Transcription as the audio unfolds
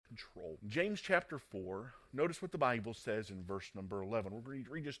control. James chapter 4, notice what the Bible says in verse number 11. We're going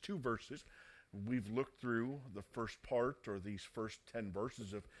to read just two verses. We've looked through the first part, or these first 10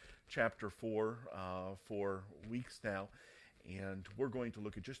 verses of chapter 4 for weeks now, and we're going to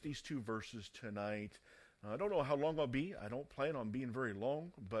look at just these two verses tonight. I don't know how long I'll be. I don't plan on being very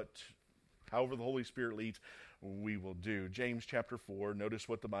long, but however the Holy Spirit leads, we will do. James chapter 4, notice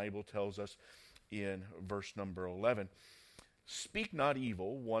what the Bible tells us in verse number 11. Speak not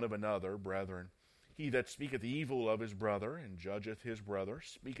evil one of another, brethren. He that speaketh evil of his brother, and judgeth his brother,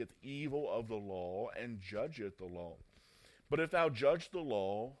 speaketh evil of the law, and judgeth the law. But if thou judge the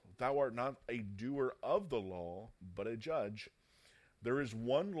law, thou art not a doer of the law, but a judge. There is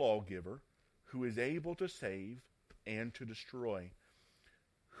one lawgiver, who is able to save and to destroy.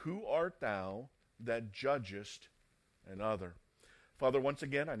 Who art thou that judgest another? Father, once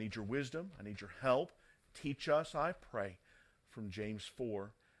again, I need your wisdom. I need your help. Teach us, I pray, from James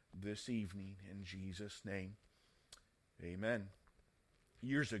 4 this evening, in Jesus' name. Amen.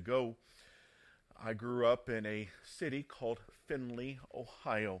 Years ago, I grew up in a city called Findlay,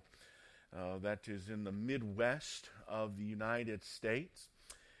 Ohio. That is in the Midwest of the United States.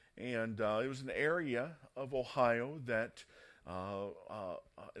 And it was an area of Ohio that,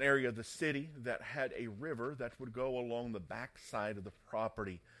 an area of the city that had a river that would go along the backside of the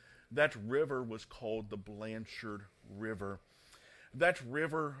property. That river was called the Blanchard River. That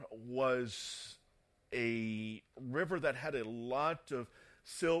river was a river that had a lot of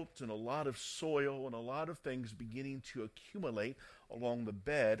silt and a lot of soil and a lot of things beginning to accumulate along the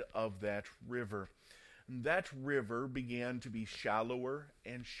bed of that river. That river began to be shallower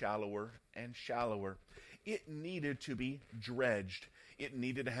and shallower and shallower. It needed to be dredged. It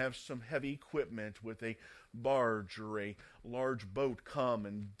needed to have some heavy equipment with a barge or a large boat come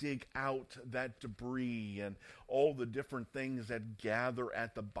and dig out that debris and all the different things that gather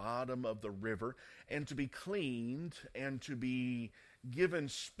at the bottom of the river, and to be cleaned and to be given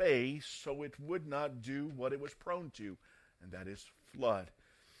space so it would not do what it was prone to, and that is flood.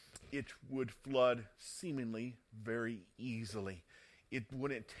 It would flood seemingly very easily. It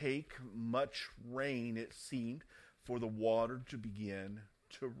wouldn't take much rain, it seemed, for the water to begin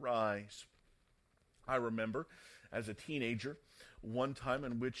to rise. I remember as a teenager one time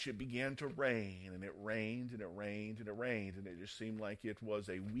in which it began to rain, and it rained, and it rained, and it rained, and it just seemed like it was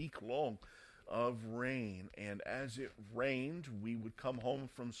a week long of rain. And as it rained, we would come home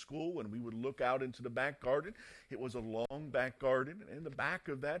from school and we would look out into the back garden. It was a long back garden, and in the back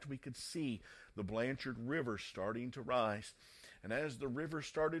of that we could see the Blanchard River starting to rise. And as the river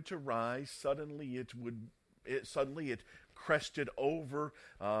started to rise, suddenly it crested over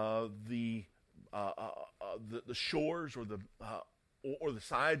the shores or the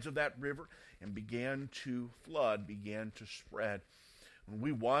sides of that river, and began to flood, began to spread. And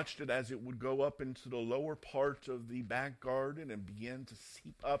we watched it as it would go up into the lower part of the back garden and begin to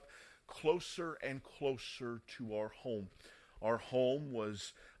seep up closer and closer to our home. Our home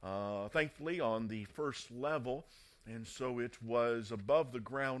was thankfully on the first level, and so it was above the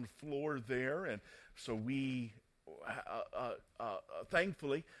ground floor there, and so we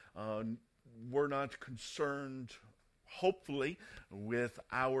thankfully were not concerned, hopefully, with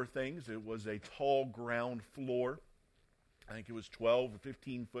our things. It was a tall ground floor. I think it was 12 or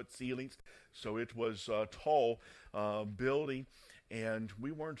 15 foot ceilings, so it was a tall building, and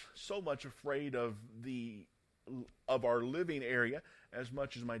we weren't so much afraid of our living area as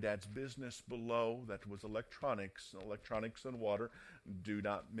much as my dad's business below. That was electronics. Electronics and water do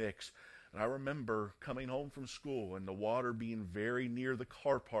not mix. And I remember coming home from school and the water being very near the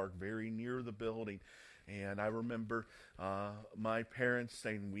car park, very near the building. And I remember my parents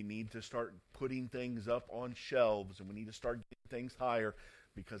saying we need to start putting things up on shelves, and we need to start getting things higher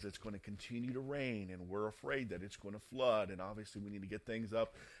because it's going to continue to rain, and we're afraid that it's going to flood, and obviously we need to get things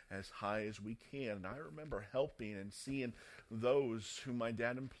up as high as we can. And I remember helping and seeing those whom my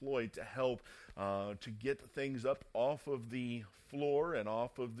dad employed to help to get things up off of the floor and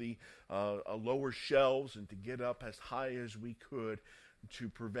off of the lower shelves, and to get up as high as we could to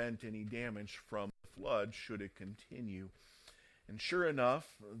prevent any damage from flood should it continue. And sure enough,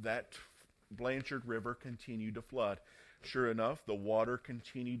 that Blanchard River continued to flood. Sure enough, the water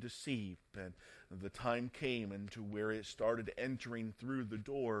continued to seep, and the time came into where it started entering through the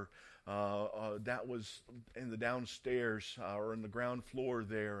door. That was in the downstairs or in the ground floor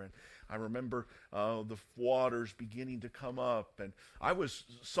there. And I remember the waters beginning to come up, and I was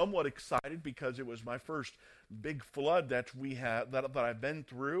somewhat excited because it was my first big flood that we had that I've been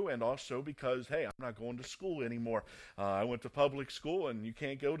through, and also because, hey, I'm not going to school anymore. I went to public school, and you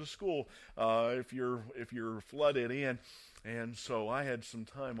can't go to school if you're flooded in, and so I had some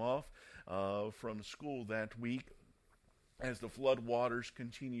time off from school that week as the flood waters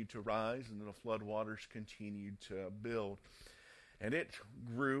continued to rise and the flood waters continued to build. And it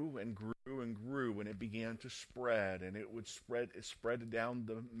grew and grew and grew, and it began to spread, and it spread down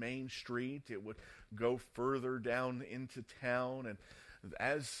the main street. It would go further down into town, and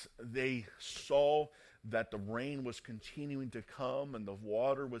as they saw that the rain was continuing to come and the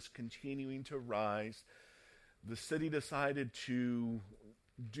water was continuing to rise, the city decided to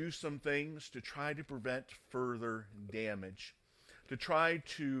do some things to try to prevent further damage, to try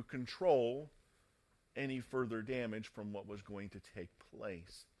to control any further damage from what was going to take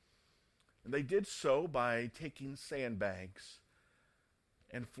place. And they did so by taking sandbags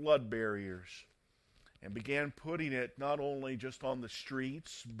and flood barriers and began putting it not only just on the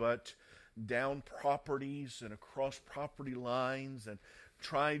streets, but down properties and across property lines, and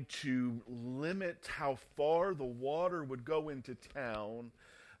tried to limit how far the water would go into town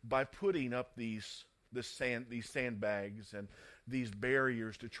by putting up these sandbags and these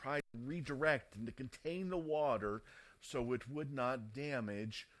barriers to try to redirect and to contain the water so it would not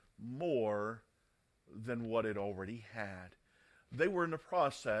damage more than what it already had. They were in the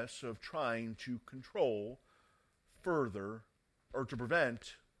process of trying to control further, or to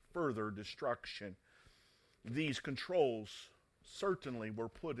prevent further destruction. These controls certainly were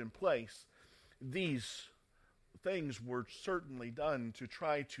put in place. These things were certainly done to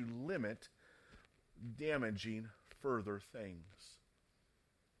try to limit damaging further things.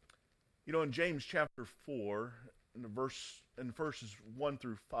 You know, in James chapter 4, in verses 1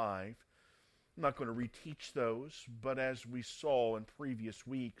 through 5, I'm not going to reteach those, but as we saw in previous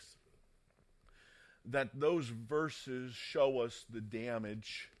weeks, that those verses show us the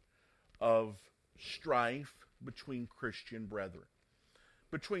damage of strife between Christian brethren,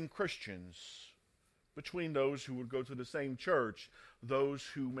 between Christians, between those who would go to the same church, those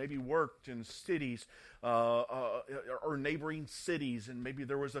who maybe worked in cities or neighboring cities, and maybe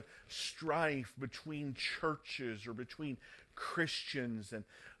there was a strife between churches or between Christians, and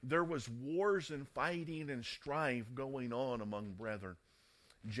there was wars and fighting and strife going on among brethren.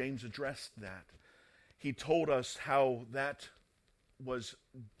 James addressed that. He told us how that was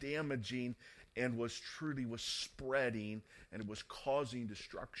damaging and was spreading, and it was causing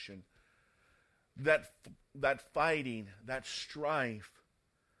destruction. That fighting, that strife,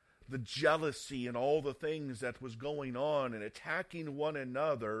 the jealousy and all the things that was going on and attacking one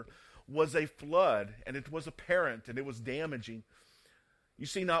another was a flood, and it was apparent, and it was damaging. You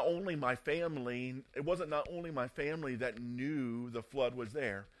see, it wasn't not only my family that knew the flood was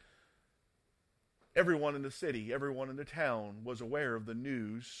there. Everyone in the city, everyone in the town was aware of the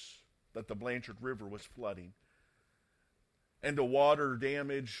news that the Blanchard River was flooding. And the water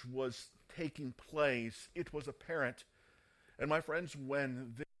damage was taking place. It was apparent. And my friends,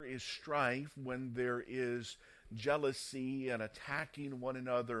 when there is strife, when there is jealousy and attacking one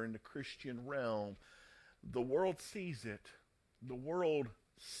another in the Christian realm, the world sees it. The world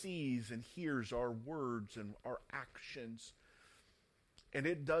sees and hears our words and our actions. And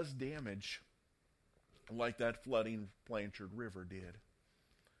it does damage, like that flooding Blanchard River did.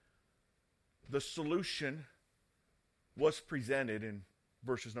 The solution was presented in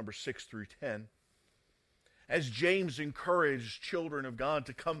verses number 6 through 10. As James encouraged children of God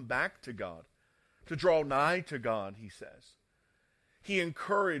to come back to God, to draw nigh to God, he says. He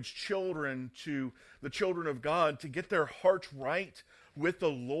encouraged the children of God to get their hearts right with the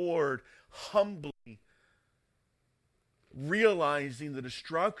Lord humbly, realizing the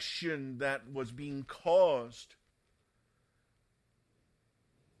destruction that was being caused.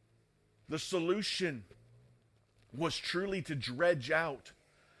 The solution was truly to dredge out,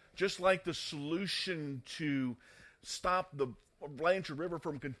 just like the solution to stop the Blanchard River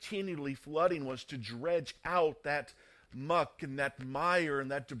from continually flooding was to dredge out that muck and that mire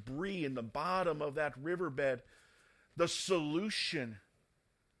and that debris in the bottom of that riverbed. The solution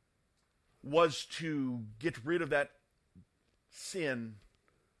was to get rid of that sin,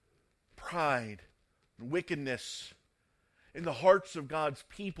 pride, wickedness in the hearts of God's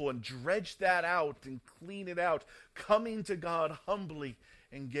people, and dredge that out and clean it out, coming to God humbly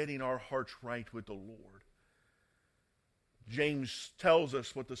and getting our hearts right with the Lord. James tells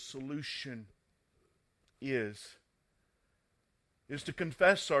us what the solution is to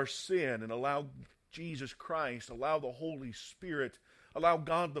confess our sin and allow Jesus Christ, allow the Holy Spirit, Allow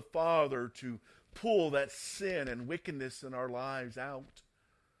God the Father to pull that sin and wickedness in our lives out.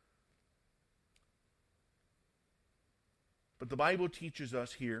 But the Bible teaches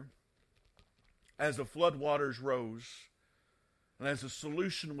us here, as the floodwaters rose, and as a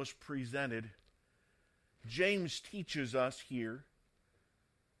solution was presented, James teaches us here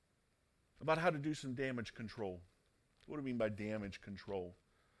about how to do some damage control. What do I mean by damage control?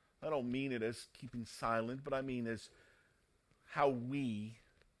 I don't mean it as keeping silent, but I mean as how we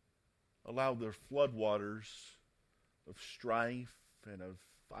allow the floodwaters of strife and of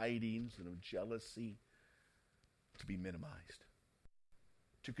fightings and of jealousy to be minimized,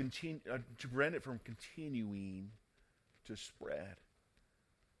 to continue, to prevent it from continuing to spread.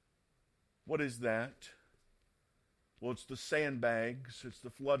 What is that? Well, it's the sandbags, it's the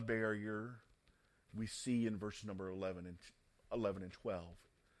flood barrier we see in verse number 11 and 12.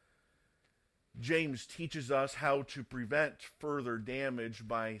 James teaches us how to prevent further damage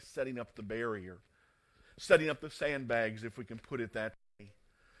by setting up the barrier, setting up the sandbags, if we can put it that way.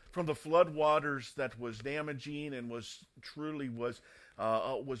 From the flood waters that was damaging and was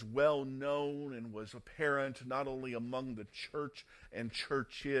well known and was apparent not only among the church and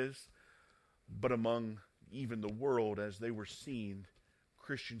churches, but among even the world, as they were seeing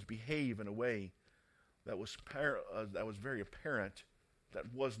Christians behave in a way that was very apparent,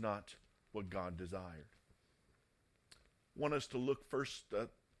 that was not what God desired. I want us to look first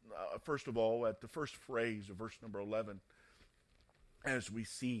of all at the first phrase of verse number 11, as we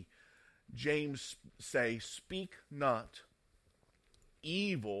see James say, "Speak not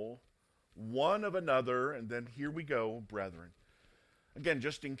evil one of another," and then here we go, "brethren." Again,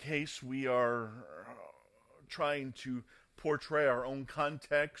 just in case we are trying to portray our own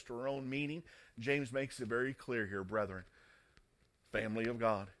context or our own meaning, James makes it very clear here, brethren, family of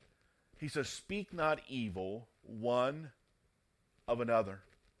God. He says, "Speak not evil one of another."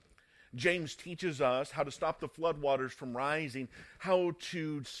 James teaches us how to stop the floodwaters from rising, how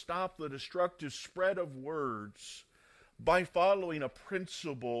to stop the destructive spread of words by following a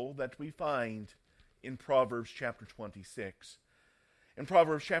principle that we find in Proverbs chapter 26. In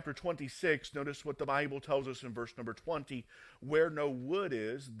Proverbs chapter 26, notice what the Bible tells us in verse number 20. "Where no wood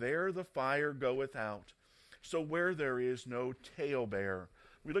is, there the fire goeth out. So where there is no talebearer."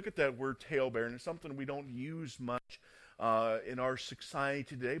 We look at that word talebearer, and it's something we don't use much in our society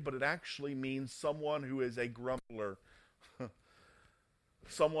today, but it actually means someone who is a grumbler.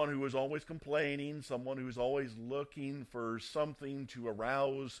 Someone who is always complaining, someone who is always looking for something to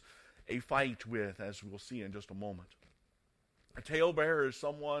arouse a fight with, as we'll see in just a moment. A talebearer is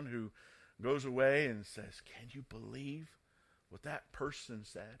someone who goes away and says, "Can you believe what that person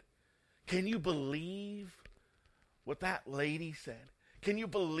said? Can you believe what that lady said? Can you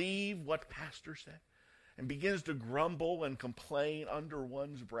believe what pastor said?" And begins to grumble and complain under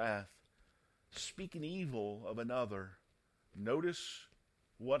one's breath, speaking evil of another. Notice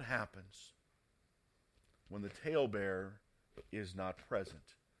what happens when the talebearer is not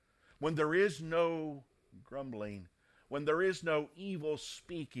present. When there is no grumbling, when there is no evil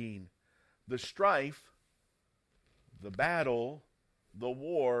speaking, the strife, the battle, the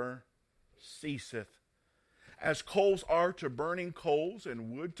war ceaseth. As coals are to burning coals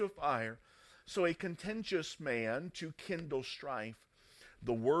and wood to fire, so a contentious man to kindle strife.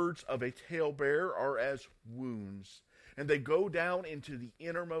 The words of a talebearer are as wounds, and they go down into the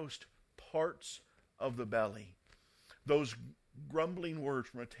innermost parts of the belly. Those grumbling words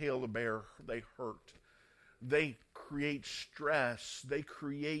from a talebearer, they hurt. They create stress. They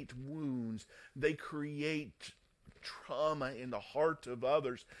create wounds. They create trauma in the heart of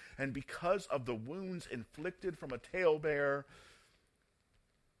others. And because of the wounds inflicted from a talebearer,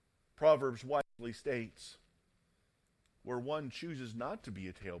 Proverbs wisely states, where one chooses not to be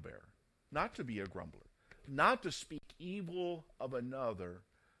a talebearer, not to be a grumbler, not to speak evil of another,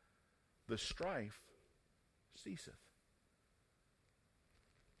 the strife ceaseth.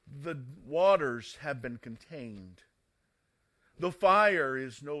 The waters have been contained. The fire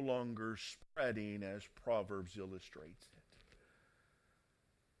is no longer spreading, as Proverbs illustrates it.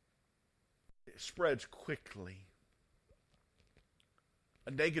 It spreads quickly. A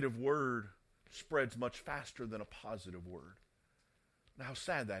negative word spreads much faster than a positive word. Now, how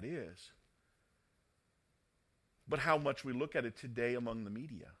sad that is. But how much we look at it today among the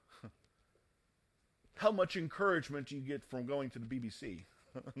media. How much encouragement do you get from going to the BBC?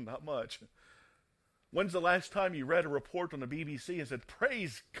 Not much. When's the last time you read a report on the BBC and said,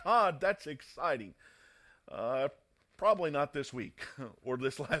 "Praise God, that's exciting"? Probably not this week, or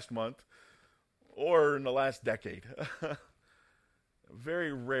this last month, or in the last decade.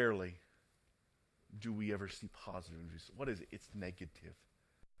 Very rarely do we ever see positive news? What is it? It's negative.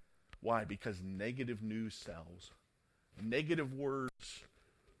 Why? Because negative news sells. Negative words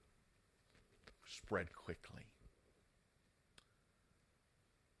spread quickly.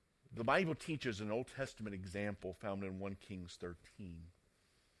 The Bible teaches an Old Testament example found in 1 Kings 13.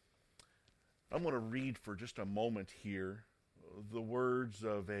 I'm going to read for just a moment here the words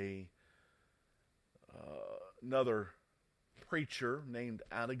of another preacher named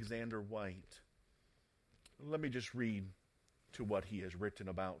Alexander White. Let me just read to what he has written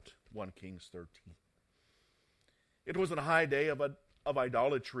about 1 Kings 13. It was in a high day of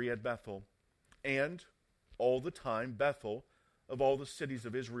idolatry at Bethel, and all the time Bethel, of all the cities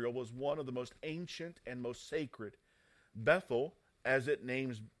of Israel, was one of the most ancient and most sacred. Bethel, as its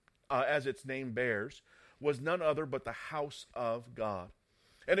name bears, was none other but the house of God.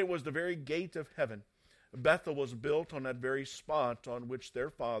 And it was the very gate of heaven. Bethel was built on that very spot on which their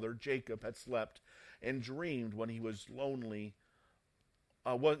father Jacob had slept and dreamed when he was lonely,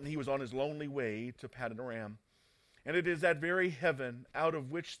 when he was on his lonely way to Paddan Aram. And it is that very heaven out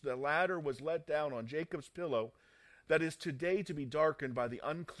of which the ladder was let down on Jacob's pillow that is today to be darkened by the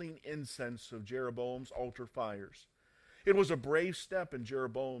unclean incense of Jeroboam's altar fires. It was a brave step in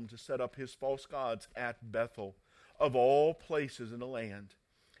Jeroboam to set up his false gods at Bethel, of all places in the land.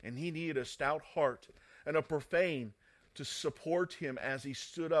 And he needed a stout heart and a profane to support him as he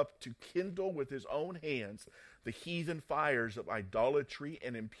stood up to kindle with his own hands the heathen fires of idolatry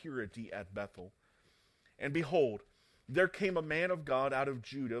and impurity at Bethel. And behold, there came a man of God out of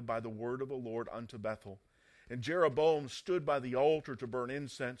Judah by the word of the Lord unto Bethel. And Jeroboam stood by the altar to burn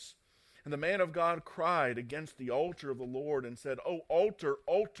incense. And the man of God cried against the altar of the Lord and said, O altar,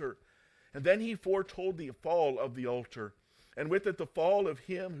 altar. And then he foretold the fall of the altar, and with it the fall of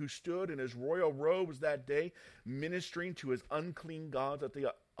him who stood in his royal robes that day, ministering to his unclean gods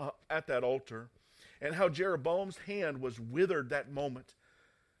at that altar. And how Jeroboam's hand was withered that moment,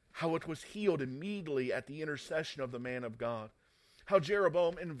 how it was healed immediately at the intercession of the man of God. How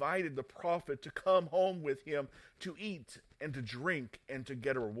Jeroboam invited the prophet to come home with him to eat and to drink and to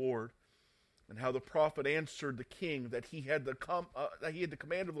get a reward. And how the prophet answered the king that he had the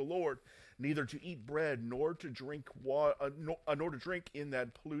command of the Lord neither to eat bread nor to drink in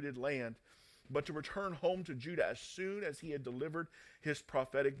that polluted land, but to return home to Judah as soon as he had delivered his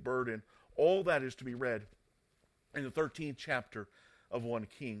prophetic burden. All that is to be read in the 13th chapter of 1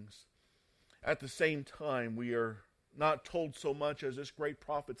 Kings. At the same time, we are not told so much as this great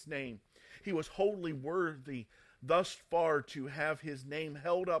prophet's name. He was wholly worthy thus far to have his name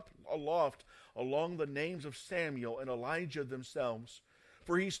held up aloft along the names of Samuel and Elijah themselves.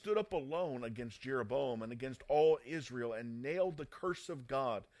 For he stood up alone against Jeroboam and against all Israel and nailed the curse of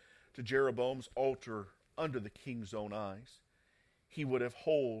God to Jeroboam's altar under the king's own eyes. He would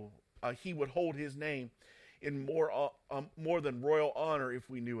hold his name in more than royal honor if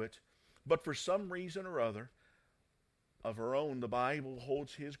we knew it. But for some reason or other of her own, the Bible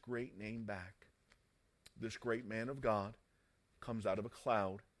holds his great name back. This great man of God comes out of a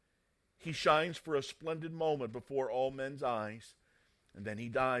cloud. He shines for a splendid moment before all men's eyes, and then he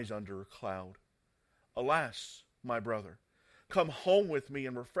dies under a cloud. Alas, my brother, come home with me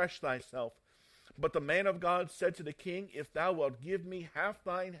and refresh thyself. But the man of God said to the king, If thou wilt give me half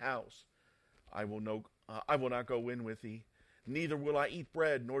thine house, I will not go in with thee, neither will I eat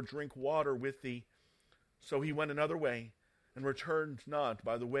bread nor drink water with thee. So he went another way, and returned not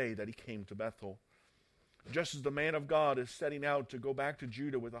by the way that he came to Bethel. Just as the man of God is setting out to go back to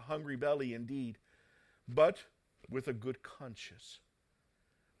Judah with a hungry belly indeed, but with a good conscience,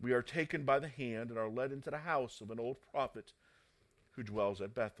 we are taken by the hand and are led into the house of an old prophet who dwells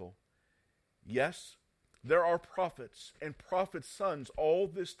at Bethel. Yes, there are prophets and prophets' sons all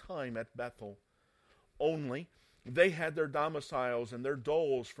this time at Bethel. Only they had their domiciles and their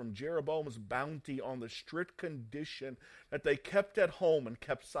doles from Jeroboam's bounty on the strict condition that they kept at home and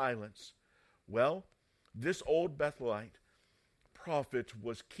kept silence. Well, this old Bethelite prophet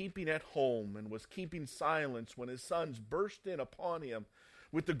was keeping at home and was keeping silence when his sons burst in upon him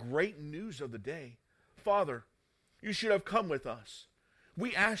with the great news of the day. Father, you should have come with us.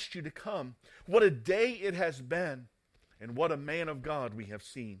 We asked you to come. What a day it has been, and what a man of God we have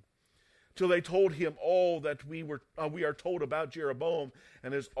seen. Till they told him all that we are told about Jeroboam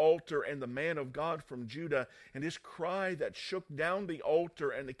and his altar and the man of God from Judah and his cry that shook down the altar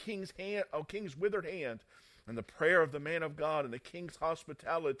and the king's withered hand and the prayer of the man of God and the king's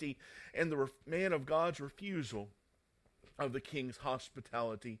hospitality and the man of God's refusal of the king's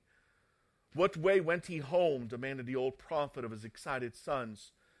hospitality. What way went he home? Demanded the old prophet of his excited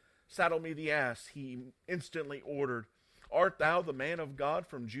sons. Saddle me the ass, he instantly ordered. Art thou the man of God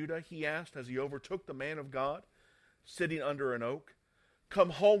from Judah? He asked as he overtook the man of God, sitting under an oak. Come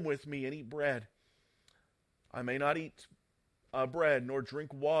home with me and eat bread. I may not eat bread nor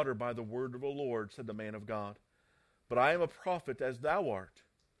drink water by the word of the Lord, said the man of God. But I am a prophet as thou art.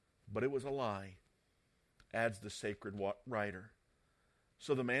 But it was a lie, adds the sacred writer.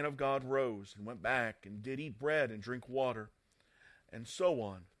 So the man of God rose and went back and did eat bread and drink water, and so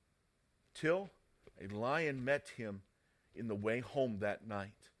on, till a lion met him in the way home that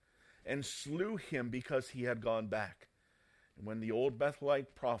night, and slew him because he had gone back. And when the old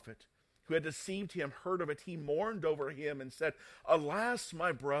Bethelite prophet, who had deceived him, heard of it, he mourned over him and said, Alas,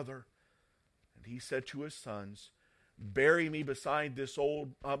 my brother! And he said to his sons, Bury me beside this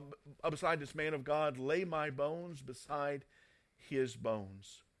man of God, lay my bones beside his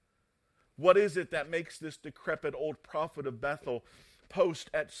bones. What is it that makes this decrepit old prophet of Bethel post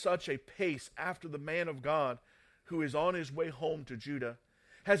at such a pace after the man of God who is on his way home to Judah?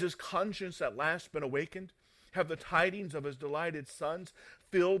 Has his conscience at last been awakened? Have the tidings of his delighted sons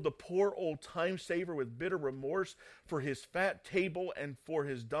filled the poor old time-saver with bitter remorse for his fat table and for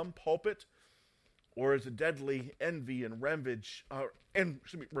his dumb pulpit? Or is it deadly envy and revenge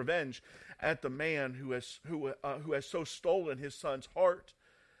at the man who has so stolen his son's heart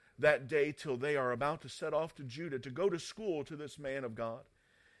that day till they are about to set off to Judah to go to school to this man of God?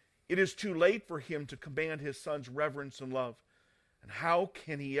 It is too late for him to command his son's reverence and love. And how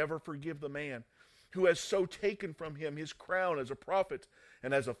can he ever forgive the man who has so taken from him his crown as a prophet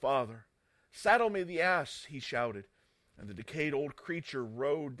and as a father? Saddle me the ass, he shouted, and the decayed old creature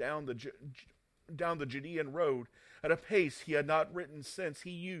rode down the Judean road at a pace he had not ridden since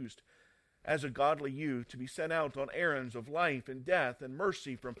he used, as a godly youth, to be sent out on errands of life and death and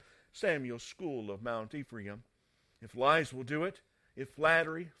mercy from Samuel's school of Mount Ephraim. If lies will do it, if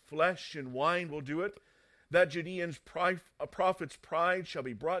flattery, flesh, and wine will do it, that Judean's prophet's pride shall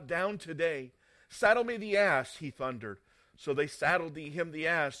be brought down today. Saddle me the ass, he thundered. So they saddled him the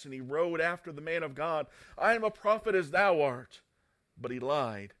ass, and he rode after the man of God. I am a prophet as thou art. But he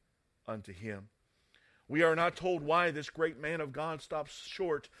lied unto him. We are not told why this great man of God stopped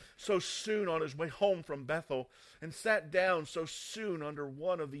short so soon on his way home from Bethel, and sat down so soon under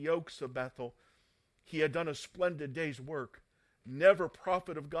one of the oaks of Bethel. He had done a splendid day's work. Never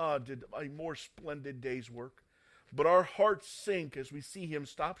prophet of God did a more splendid day's work. But our hearts sink as we see him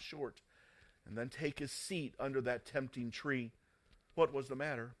stop short and then take his seat under that tempting tree. What was the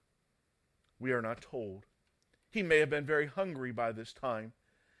matter? We are not told. He may have been very hungry by this time,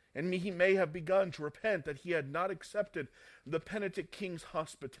 and he may have begun to repent that he had not accepted the penitent king's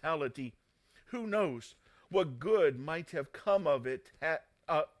hospitality. Who knows what good might have come of it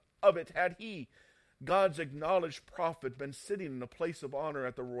had he, God's acknowledged prophet, been sitting in a place of honor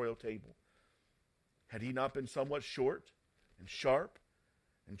at the royal table? Had he not been somewhat short and sharp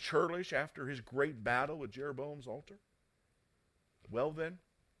and churlish after his great battle with Jeroboam's altar? Well then,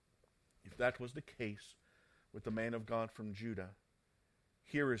 if that was the case with the man of God from Judah,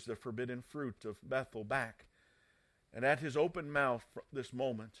 here is the forbidden fruit of Bethel back, and at his open mouth this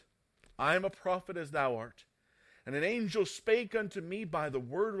moment. I am a prophet as thou art. And an angel spake unto me by the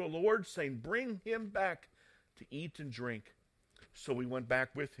word of the Lord, saying, Bring him back to eat and drink. So we went back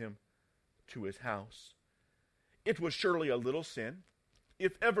with him to his house. It was surely a little sin,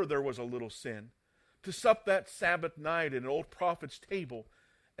 if ever there was a little sin, to sup that Sabbath night at an old prophet's table,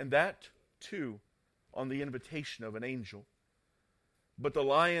 and that, too, on the invitation of an angel. But the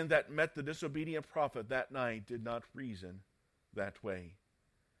lion that met the disobedient prophet that night did not reason that way.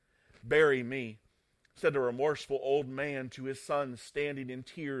 Bury me, said a remorseful old man to his son standing in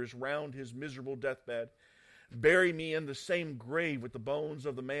tears round his miserable deathbed. Bury me in the same grave with the bones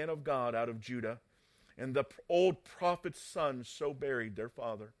of the man of God out of Judah. And the old prophet's sons so buried their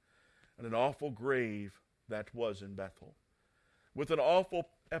father, in an awful grave that was in Bethel, with an awful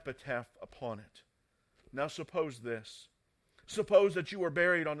epitaph upon it. Now suppose this. Suppose that you were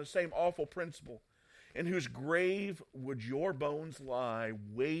buried on the same awful principle, in whose grave would your bones lie,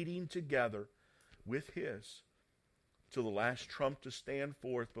 waiting together with his, till the last trump to stand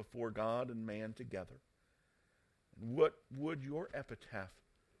forth before God and man together. And what would your epitaph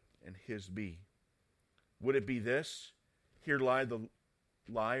and his be? Would it be this? Here lie the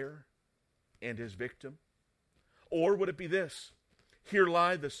liar and his victim? Or would it be this? Here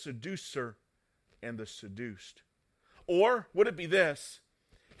lie the seducer and the seduced? Or would it be this?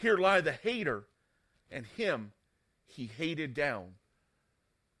 Here lie the hater and him he hated down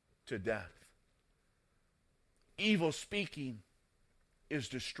to death. Evil speaking is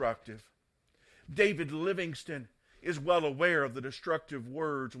destructive. David Livingston is well aware of the destructive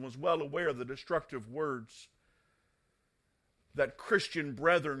words and was well aware of the destructive words that Christian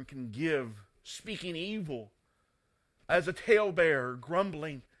brethren can give, speaking evil as a talebearer,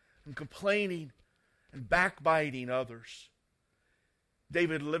 grumbling and complaining and backbiting others.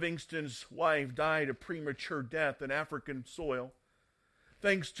 David Livingstone's wife died a premature death in African soil,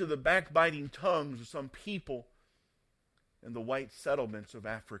 thanks to the backbiting tongues of some people in the white settlements of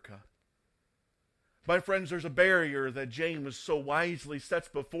Africa. My friends, there's a barrier that James so wisely sets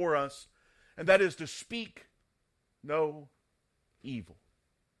before us, and that is to speak no evil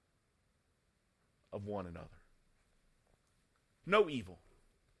of one another. No evil.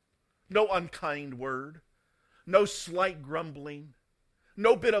 No unkind word. No slight grumbling.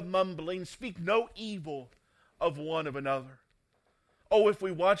 No bit of mumbling. Speak no evil of one of another. Oh, if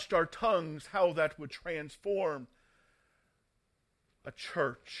we watched our tongues, how that would transform a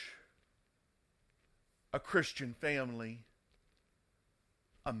church, a Christian family,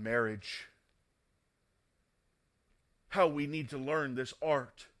 a marriage. How we need to learn this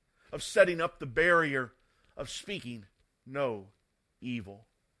art of setting up the barrier of speaking no evil.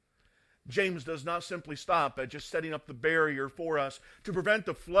 James does not simply stop at just setting up the barrier for us to prevent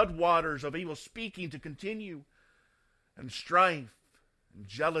the floodwaters of evil speaking to continue, and strife and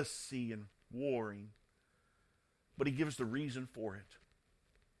jealousy and warring, but he gives the reason for it.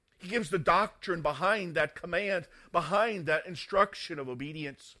 He gives the doctrine behind that command, behind that instruction of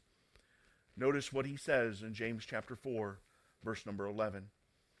obedience. Notice what he says in James chapter 4, verse number 11.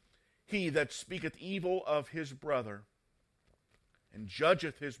 He that speaketh evil of his brother and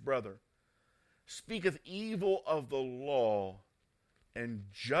judgeth his brother speaketh evil of the law and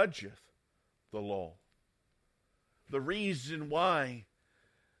judgeth the law. The reason why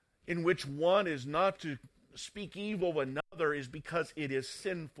in which one is not to speak evil of another is because it is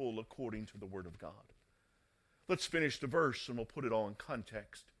sinful according to the Word of God. Let's finish the verse and we'll put it all in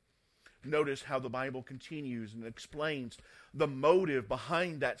context. Notice how the Bible continues and explains the motive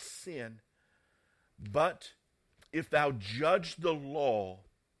behind that sin. But if thou judge the law,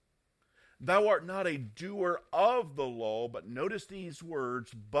 thou art not a doer of the law, but notice these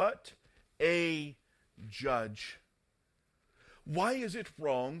words, but a judge. Why is it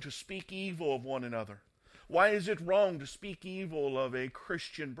wrong to speak evil of one another? Why is it wrong to speak evil of a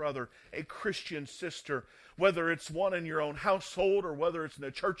Christian brother, a Christian sister, whether it's one in your own household or whether it's in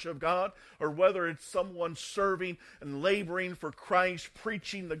the church of God or whether it's someone serving and laboring for Christ,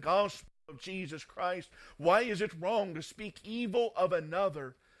 preaching the gospel of Jesus Christ? Why is it wrong to speak evil of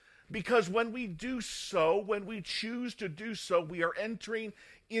another? Because when we do so, when we choose to do so, we are entering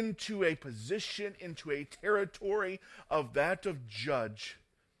into a position, into a territory of that of judge.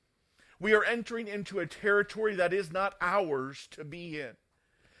 We are entering into a territory that is not ours to be in.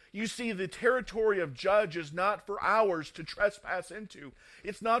 You see, the territory of judge is not for ours to trespass into.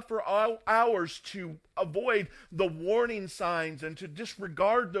 It's not for ours to avoid the warning signs and to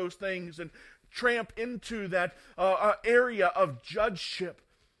disregard those things and tramp into that area of judgeship.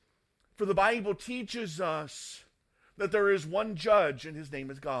 For the Bible teaches us that there is one judge and his name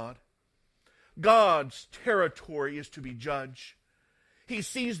is God. God's territory is to be judged. He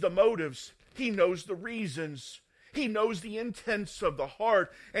sees the motives. He knows the reasons. He knows the intents of the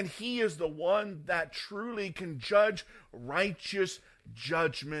heart. And he is the one that truly can judge righteous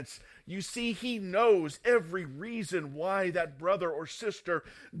judgments. You see, he knows every reason why that brother or sister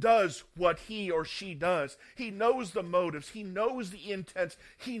does what he or she does. He knows the motives. He knows the intents.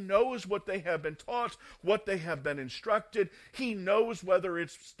 He knows what they have been taught, what they have been instructed. He knows whether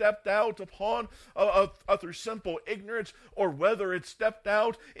it's stepped out upon through simple ignorance or whether it's stepped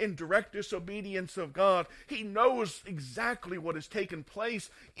out in direct disobedience of God. He knows exactly what has taken place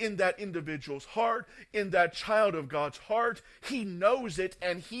in that individual's heart, in that child of God's heart. He knows it,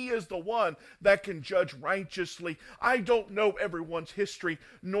 and he is the one that can judge righteously. I don't know everyone's history,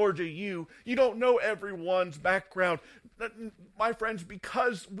 nor do you. You don't know everyone's background. My friends,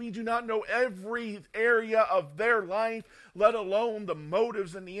 because we do not know every area of their life, let alone the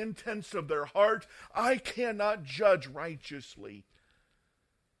motives and the intents of their heart, I cannot judge righteously.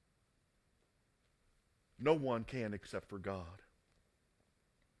 No one can except for God.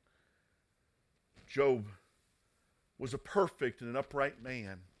 Job was a perfect and an upright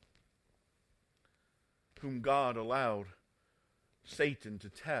man whom God allowed Satan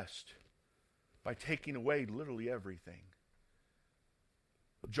to test by taking away literally everything.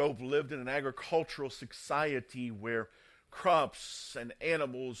 Job lived in an agricultural society where crops and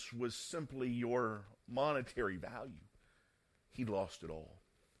animals was simply your monetary value. He lost it all.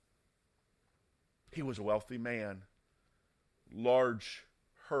 He was a wealthy man. Large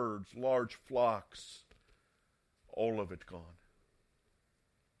herds, large flocks, all of it gone.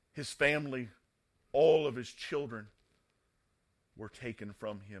 His family, all of his children were taken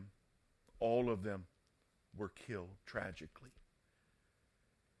from him. All of them were killed tragically.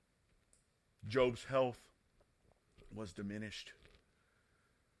 Job's health was diminished.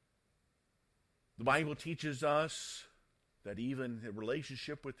 The Bible teaches us that even the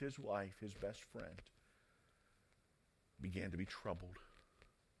relationship with his wife, his best friend, began to be troubled.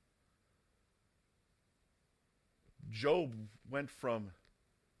 Job went from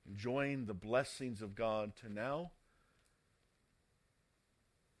enjoying the blessings of God to now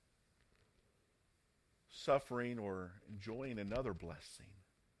suffering or enjoying another blessing.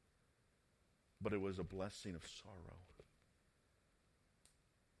 But it was a blessing of sorrow.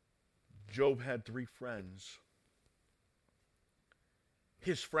 Job had 3 friends.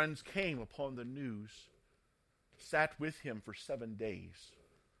 His friends came upon the news, sat with him for 7 days,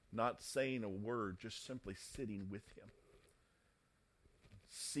 not saying a word, just simply sitting with him,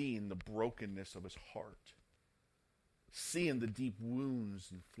 seeing the brokenness of his heart, seeing the deep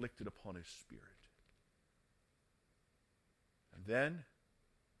wounds inflicted upon his spirit. And then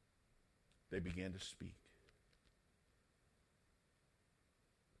they began to speak.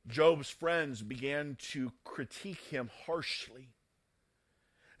 Job's friends began to critique him harshly.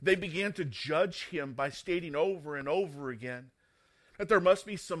 They began to judge him by stating over and over again that there must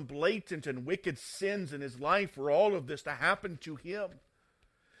be some blatant and wicked sins in his life for all of this to happen to him.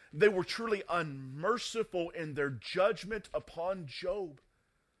 They were truly unmerciful in their judgment upon Job.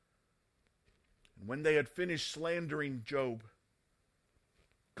 And when they had finished slandering Job,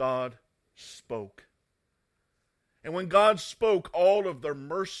 God spoke. And when God spoke, all of their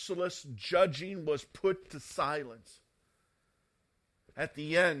merciless judging was put to silence. At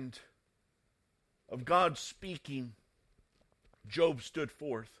the end of God speaking, Job stood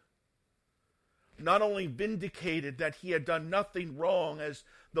forth. Not only vindicated that he had done nothing wrong, as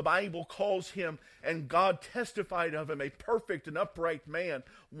the Bible calls him, and God testified of him, a perfect and upright man,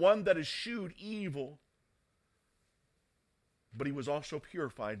 one that eschewed evil, but he was also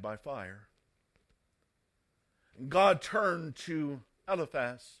purified by fire. God turned to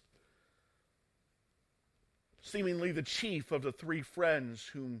Eliphaz, seemingly the chief of the 3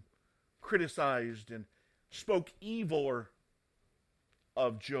 friends whom criticized and spoke evil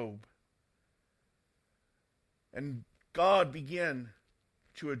of Job. And God began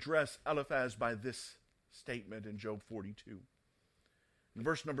to address Eliphaz by this statement in Job 42. In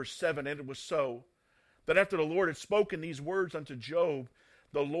verse number 7, and it was so, that after the Lord had spoken these words unto Job,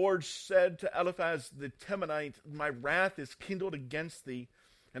 the Lord said to Eliphaz the Temanite, My wrath is kindled against thee,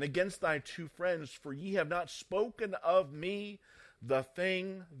 and against thy 2 friends, for ye have not spoken of me the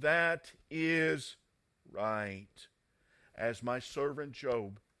thing that is right, as my servant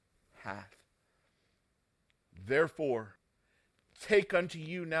Job hath. Therefore, take unto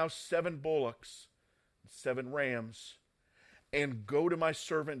you now 7 bullocks, 7 rams, and go to my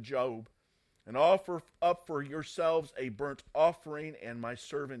servant Job, and offer up for yourselves a burnt offering, and my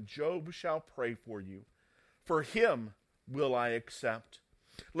servant Job shall pray for you. For him will I accept,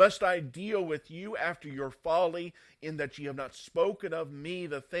 lest I deal with you after your folly, in that ye have not spoken of me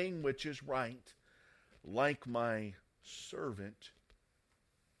the thing which is right, like my servant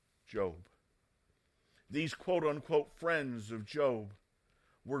Job. These quote-unquote friends of Job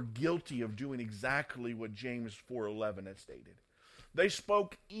were guilty of doing exactly what James 4:11 had stated. They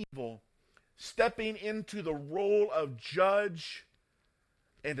spoke evil, stepping into the role of judge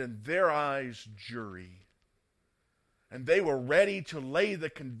and, in their eyes, jury. And they were ready to lay the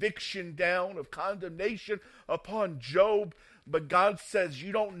conviction down of condemnation upon Job, but God says,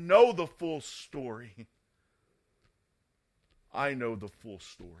 you don't know the full story. I know the full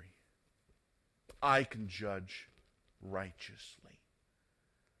story. I can judge righteously.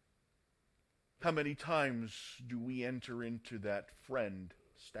 How many times do we enter into that friend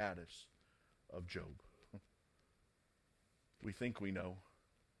status of Job? We think we know.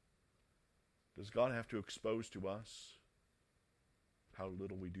 Does God have to expose to us how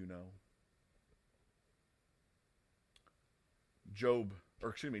little we do know?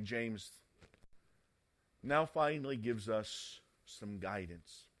 James now finally gives us some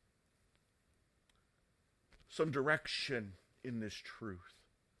guidance, some direction in this truth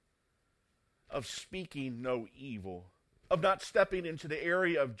of speaking no evil, of not stepping into the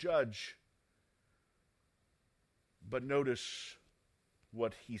area of judge. But notice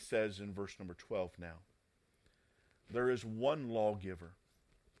what he says in verse number 12 now. There is one lawgiver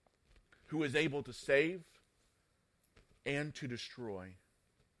who is able to save and to destroy.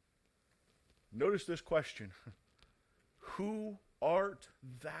 Notice this question. Who art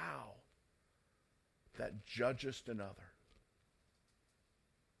thou that judgest another?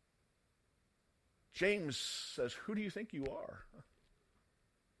 James says, who do you think you are?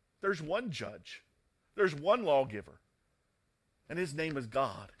 There's one judge. There's one lawgiver. And his name is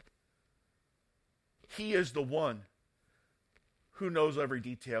God. He is the one who knows every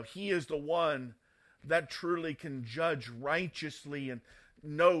detail. He is the one that truly can judge righteously and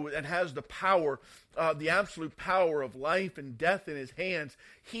know and has the power, the absolute power of life and death in his hands.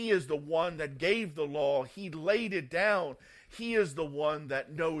 He is the one that gave the law. He laid it down. He is the one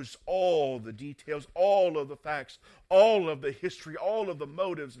that knows all the details, all of the facts, all of the history, all of the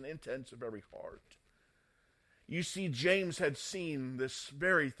motives and intents of every heart. You see, James had seen this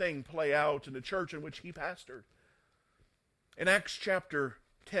very thing play out in the church in which he pastored. In Acts chapter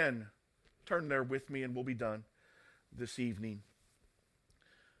 10, turn there with me and we'll be done this evening.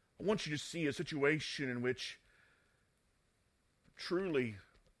 I want you to see a situation in which truly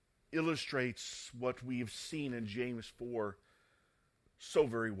illustrates what we have seen in James 4 so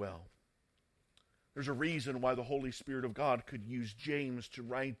very well. There's a reason why the Holy Spirit of God could use James to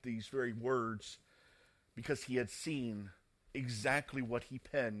write these very words, because he had seen exactly what he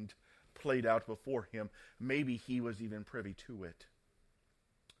penned played out before him. Maybe he was even privy to it.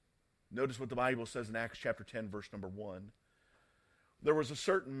 Notice what the Bible says in Acts chapter 10, verse number 1. There was a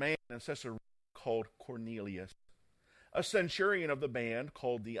certain man in Caesarea called Cornelius, a centurion of the band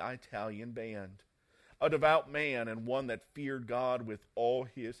called the Italian band, a devout man and one that feared God with all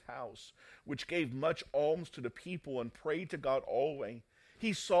his house, which gave much alms to the people and prayed to God always.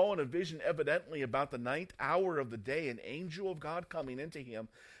 He saw in a vision evidently about the ninth hour of the day an angel of God coming into him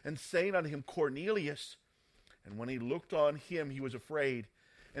and saying unto him, Cornelius. And when he looked on him, he was afraid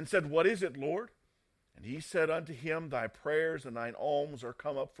and said, What is it, Lord? And he said unto him, Thy prayers and thine alms are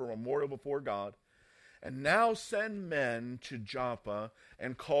come up for memorial before God. And now send men to Joppa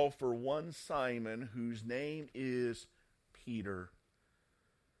and call for one Simon, whose name is Peter.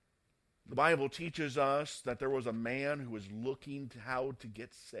 The Bible teaches us that there was a man who was looking to how to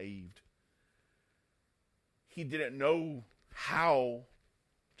get saved. He didn't know how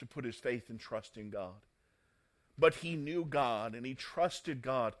to put his faith and trust in God. But he knew God and he trusted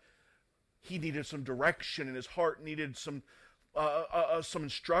God. He needed some direction, and his heart needed some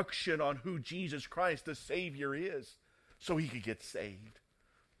instruction on who Jesus Christ, the Savior, is, so he could get saved.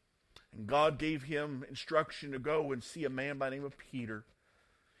 And God gave him instruction to go and see a man by the name of Peter.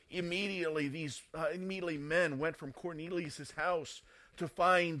 Immediately men went from Cornelius' house to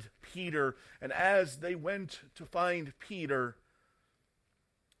find Peter. And as they went to find Peter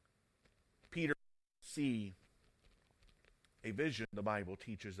see a vision, the Bible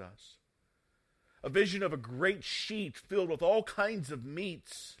teaches us. A vision of a great sheet filled with all kinds of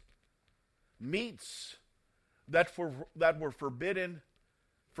meats that were forbidden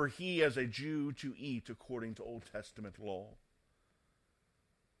for he as a Jew to eat according to Old Testament law.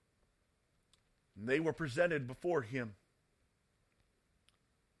 And they were presented before him.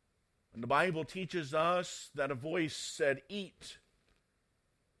 And the Bible teaches us that a voice said, Eat.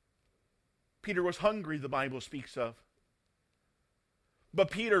 Peter was hungry, the Bible speaks of. But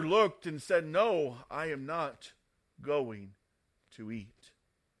Peter looked and said, No, I am not going to eat.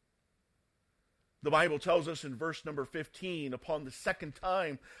 The Bible tells us in verse number 15, upon the second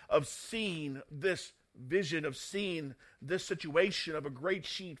time of seeing this vision, of seeing this situation of a great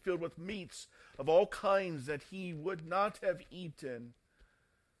sheet filled with meats of all kinds that he would not have eaten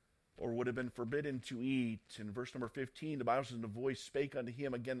or would have been forbidden to eat. In verse number 15, the Bible says, And the voice spake unto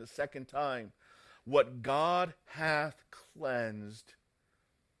him again the second time, What God hath cleansed,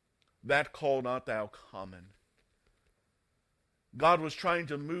 that call not thou common. God was trying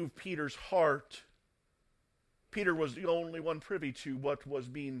to move Peter's heart. Peter was the only one privy to what was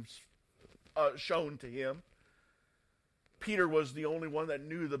being shown to him. Peter was the only one that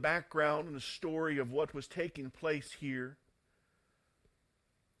knew the background and the story of what was taking place here.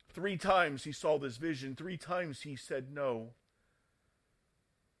 3 times he saw this vision. 3 times he said no.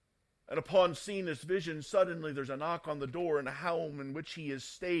 And upon seeing this vision, suddenly there's a knock on the door in a home in which he is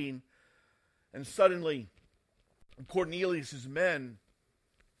staying. And suddenly, Cornelius' men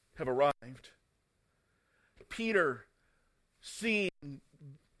have arrived. Peter, seeing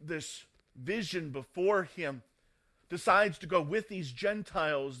this vision before him, decides to go with these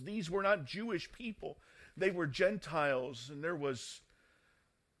Gentiles. These were not Jewish people. They were Gentiles, and there was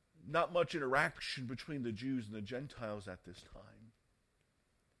not much interaction between the Jews and the Gentiles at this time.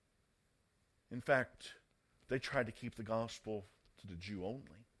 In fact, they tried to keep the gospel to the Jew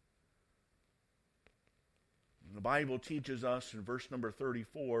only. And the Bible teaches us in verse number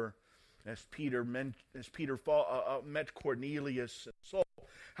 34, as Peter met Cornelius and saw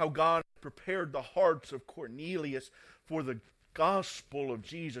how God prepared the hearts of Cornelius for the gospel of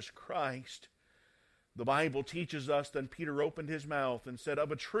Jesus Christ, The Bible teaches us, then Peter opened his mouth and said,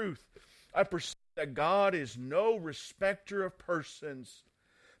 "Of a truth, I perceive that God is no respecter of persons,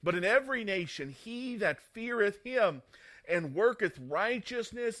 but in every nation he that feareth him and worketh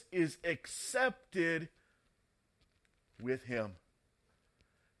righteousness is accepted with him."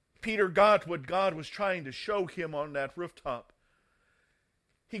 Peter got what God was trying to show him on that rooftop.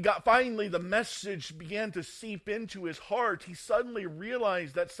 Finally the message began to seep into his heart. He suddenly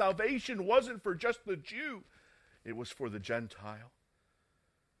realized that salvation wasn't for just the Jew, it was for the Gentile.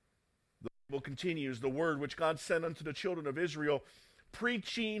 The Bible continues, "The word which God sent unto the children of Israel,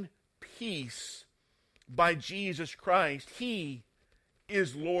 preaching peace by Jesus Christ. He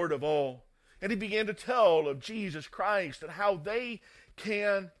is Lord of all." And he began to tell of Jesus Christ and how they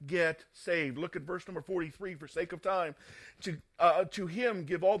can get saved. Look at verse number 43 for sake of time. To him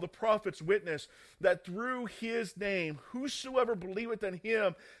give all the prophets witness that through his name whosoever believeth in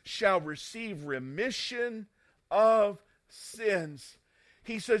him shall receive remission of sins.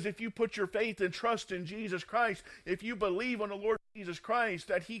 He says if you put your faith and trust in Jesus Christ, if you believe on the Lord Jesus Christ,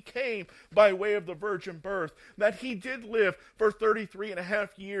 that he came by way of the virgin birth, that he did live for 33 and a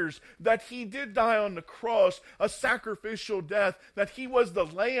half years, that he did die on the cross, a sacrificial death, that he was the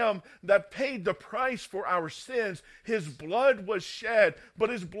lamb that paid the price for our sins. His blood was shed, but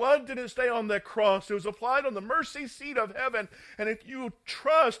his blood didn't stay on that cross. It was applied on the mercy seat of heaven. And if you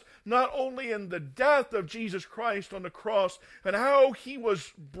trust not only in the death of Jesus Christ on the cross and how he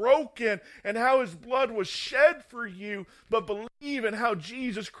was broken and how his blood was shed for you, but believe in how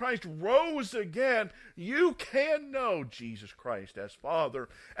Jesus Christ rose again, you can know Jesus Christ as Father,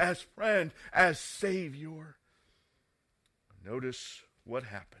 as friend, as Savior. Notice what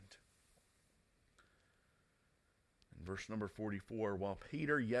happened. In verse number 44, while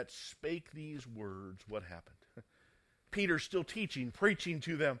Peter yet spake these words, what happened? Peter's still teaching, preaching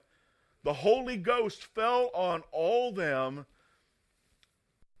to them. The Holy Ghost fell on all them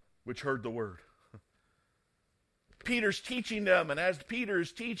which heard the word. Peter's teaching them, and as Peter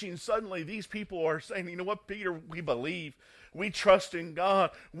is teaching, suddenly these people are saying, "You know what, Peter, we believe. We trust in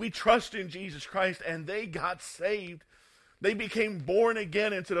God. We trust in Jesus Christ," and they got saved. They became born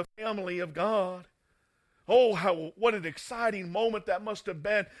again into the family of God. Oh, what an exciting moment that must have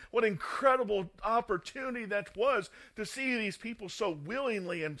been. What incredible opportunity that was to see these people so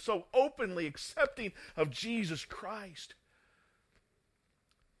willingly and so openly accepting of Jesus Christ.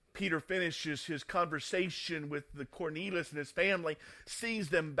 Peter finishes his conversation with the Cornelius and his family, sees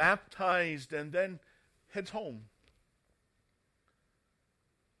them baptized, and then heads home.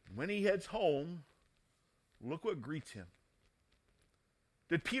 When he heads home, look what greets him.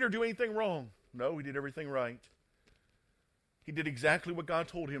 Did Peter do anything wrong? No, he did everything right. He did exactly what God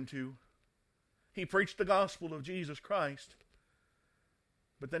told him to. He preached the gospel of Jesus Christ.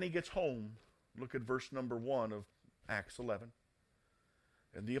 But then he gets home. Look at verse number 1 of Acts 11.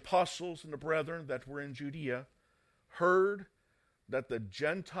 "And the apostles and the brethren that were in Judea heard that the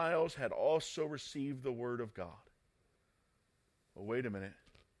Gentiles had also received the word of God." Well, wait a minute.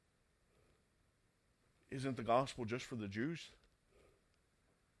 Isn't the gospel just for the Jews?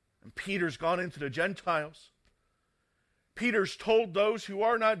 And Peter's gone into the Gentiles. Peter's told those who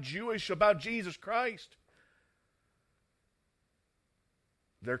are not Jewish about Jesus Christ.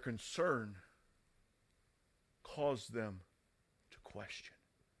 Their concern caused them to question.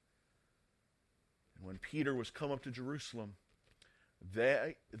 When Peter was come up to Jerusalem,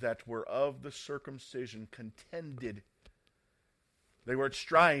 they that were of the circumcision contended. They were at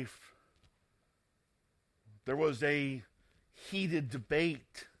strife. There was a heated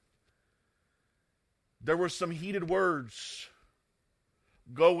debate. There were some heated words.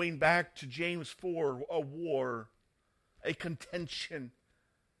 Going back to James 4, a war, a contention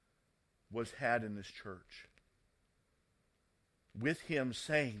was had in this church. With him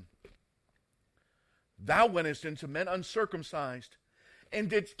saying, "Thou wentest into men uncircumcised, and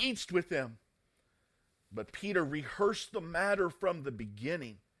didst eat with them." But Peter rehearsed the matter from the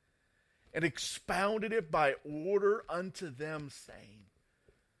beginning, and expounded it by order unto them, saying.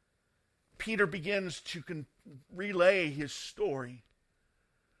 Peter begins to relay his story.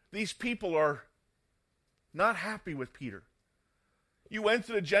 These people are not happy with Peter. You went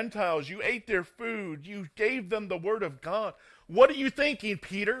to the Gentiles, you ate their food, you gave them the word of God. What are you thinking,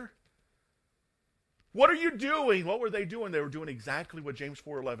 Peter? What are you doing? What were they doing? They were doing exactly what James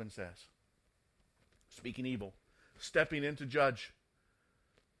 4:11 says. Speaking evil, stepping in to judge.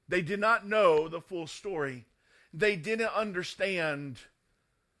 They did not know the full story. They didn't understand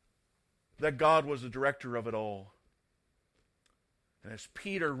that God was the director of it all. And as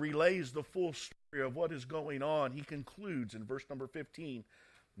Peter relays the full story of what is going on, he concludes in verse number 15.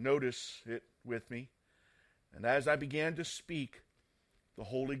 Notice it with me. And as I began to speak, the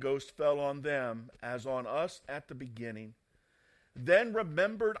Holy Ghost fell on them as on us at the beginning. Then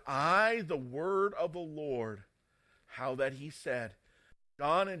remembered I the word of the Lord, how that he said,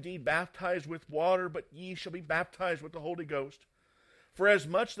 John indeed baptized with water, but ye shall be baptized with the Holy Ghost. For as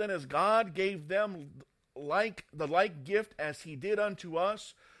much then as God gave them the like gift as he did unto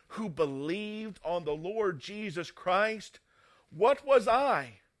us, who believed on the Lord Jesus Christ, what was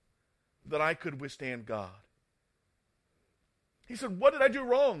I that I could withstand God? He said, what did I do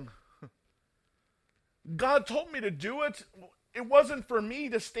wrong? God told me to do it. It wasn't for me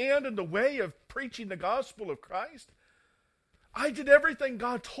to stand in the way of preaching the gospel of Christ. I did everything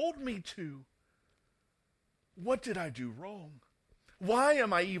God told me to. What did I do wrong? Why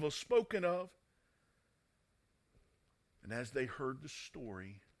am I evil spoken of? And as they heard the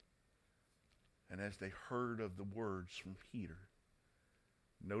story, and as they heard of the words from Peter,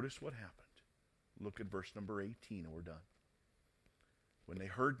 notice what happened. Look at verse number 18 and we're done. When they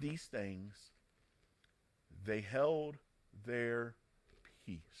heard these things, they held their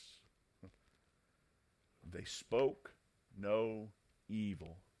peace. They spoke no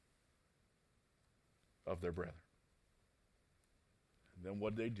evil of their brethren. And then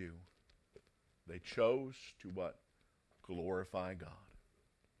what did they do? They chose to what? Glorify God.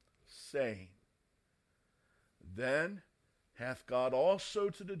 Saying, then hath God also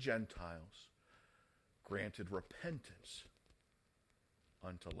to the Gentiles granted repentance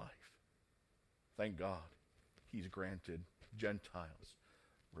unto life. Thank God he's granted Gentiles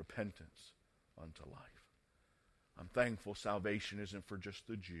repentance unto life. I'm thankful salvation isn't for just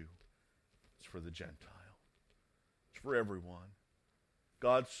the Jew. It's for the Gentile. It's for everyone.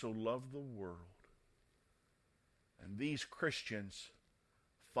 God so loved the world. And these Christians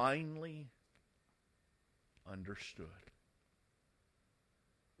finally understood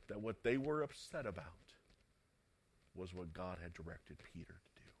that what they were upset about was what God had directed Peter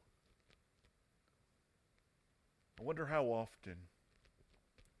to do. I wonder how often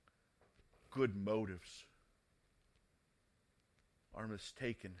good motives are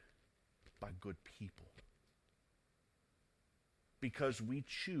mistaken by good people because we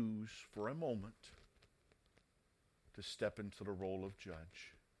choose for a moment to step into the role of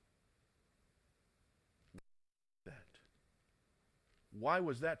judge. Why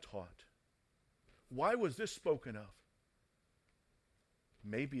was that taught? Why was this spoken of?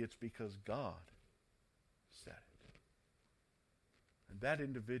 Maybe it's because God said it. And that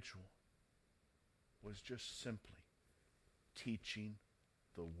individual was just simply teaching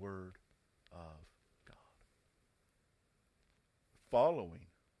the Word of God. Following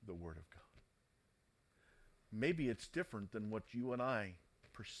the Word of God. Maybe it's different than what you and I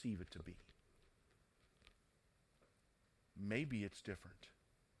perceive it to be. Maybe it's different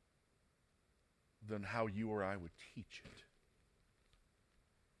than how you or I would teach it.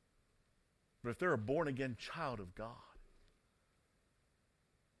 But if they're a born-again child of God,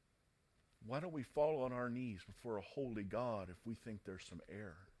 why don't we fall on our knees before a holy God if we think there's some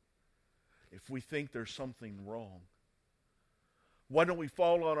error? If we think there's something wrong? Why don't we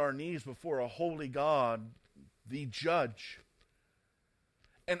fall on our knees before a holy God, the judge,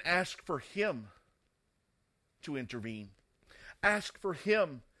 and ask for him to intervene? Ask for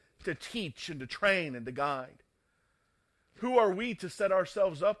him to teach and to train and to guide. Who are we to set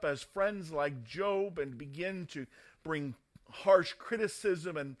ourselves up as friends like Job and begin to bring harsh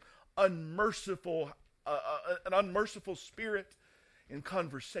criticism and an unmerciful spirit in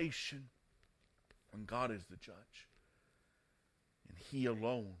conversation when God is the judge? And he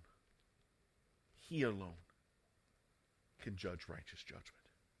alone can judge righteous judgment.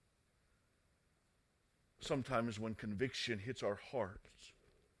 Sometimes when conviction hits our hearts,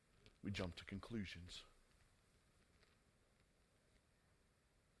 we jump to conclusions.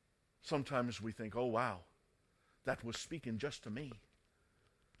 Sometimes we think, oh wow, that was speaking just to me.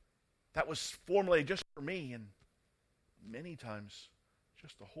 That was formulated just for me. And many times,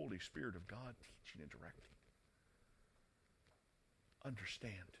 just the Holy Spirit of God teaching and directing.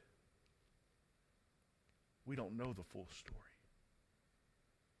 Understand, we don't know the full story.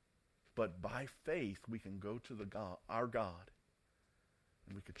 But by faith, we can go to our God,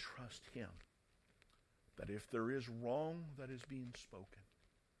 and we can trust him that if there is wrong that is being spoken,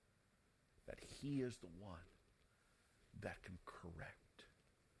 that he is the one that can correct.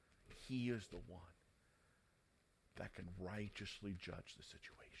 He is the one that can righteously judge the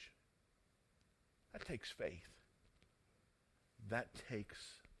situation. That takes faith. That takes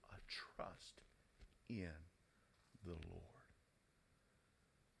a trust in the Lord.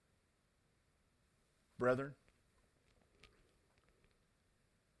 Brethren,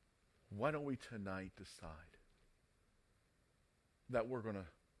 why don't we tonight decide that we're going to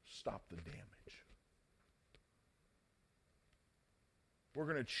stop the damage. We're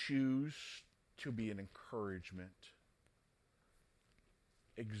going to choose to be an encouragement.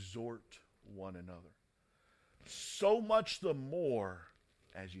 Exhort one another. So much the more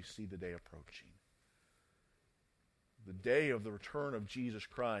as you see the day approaching. The day of the return of Jesus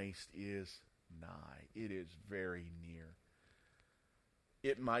Christ is nigh. It is very near.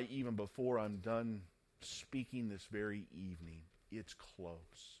 It might, even before I'm done speaking this very evening, it's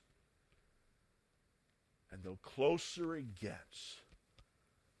close. And the closer it gets,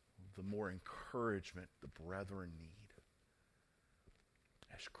 the more encouragement the brethren need.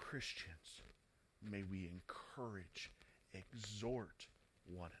 As Christians, may we encourage, exhort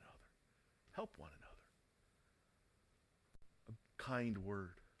one another, help one another. A kind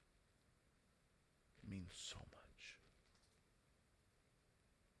word means so much.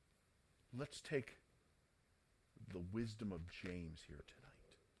 Let's take the wisdom of James here tonight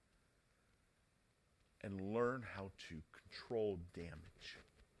and learn how to control damage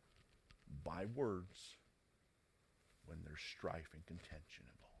by words when there's strife and contention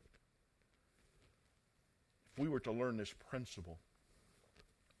involved. If we were to learn this principle,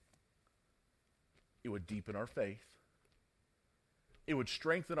 it would deepen our faith. It would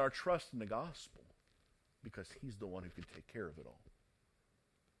strengthen our trust in the gospel because he's the one who can take care of it all.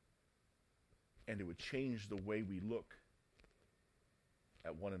 And it would change the way we look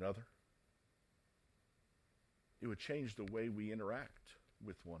at one another. It would change the way we interact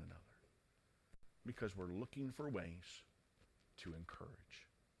with one another because we're looking for ways to encourage.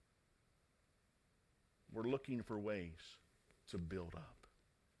 We're looking for ways to build up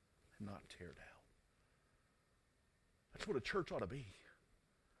and not tear down. That's what a church ought to be.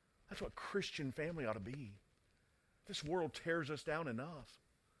 That's what Christian family ought to be. This world tears us down enough.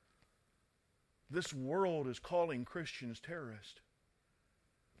 This world is calling Christians terrorists.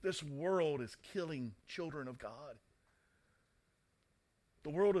 This world is killing children of God. The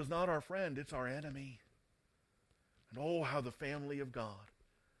world is not our friend, it's our enemy. And oh, how the family of God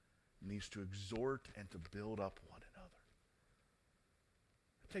needs to exhort and to build up one another.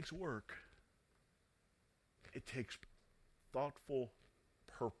 It takes work. It takes thoughtful,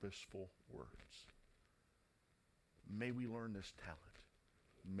 purposeful words. May we learn this talent.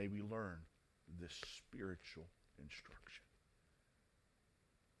 May we learn this spiritual instruction.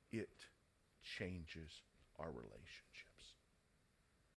 It changes our relationships.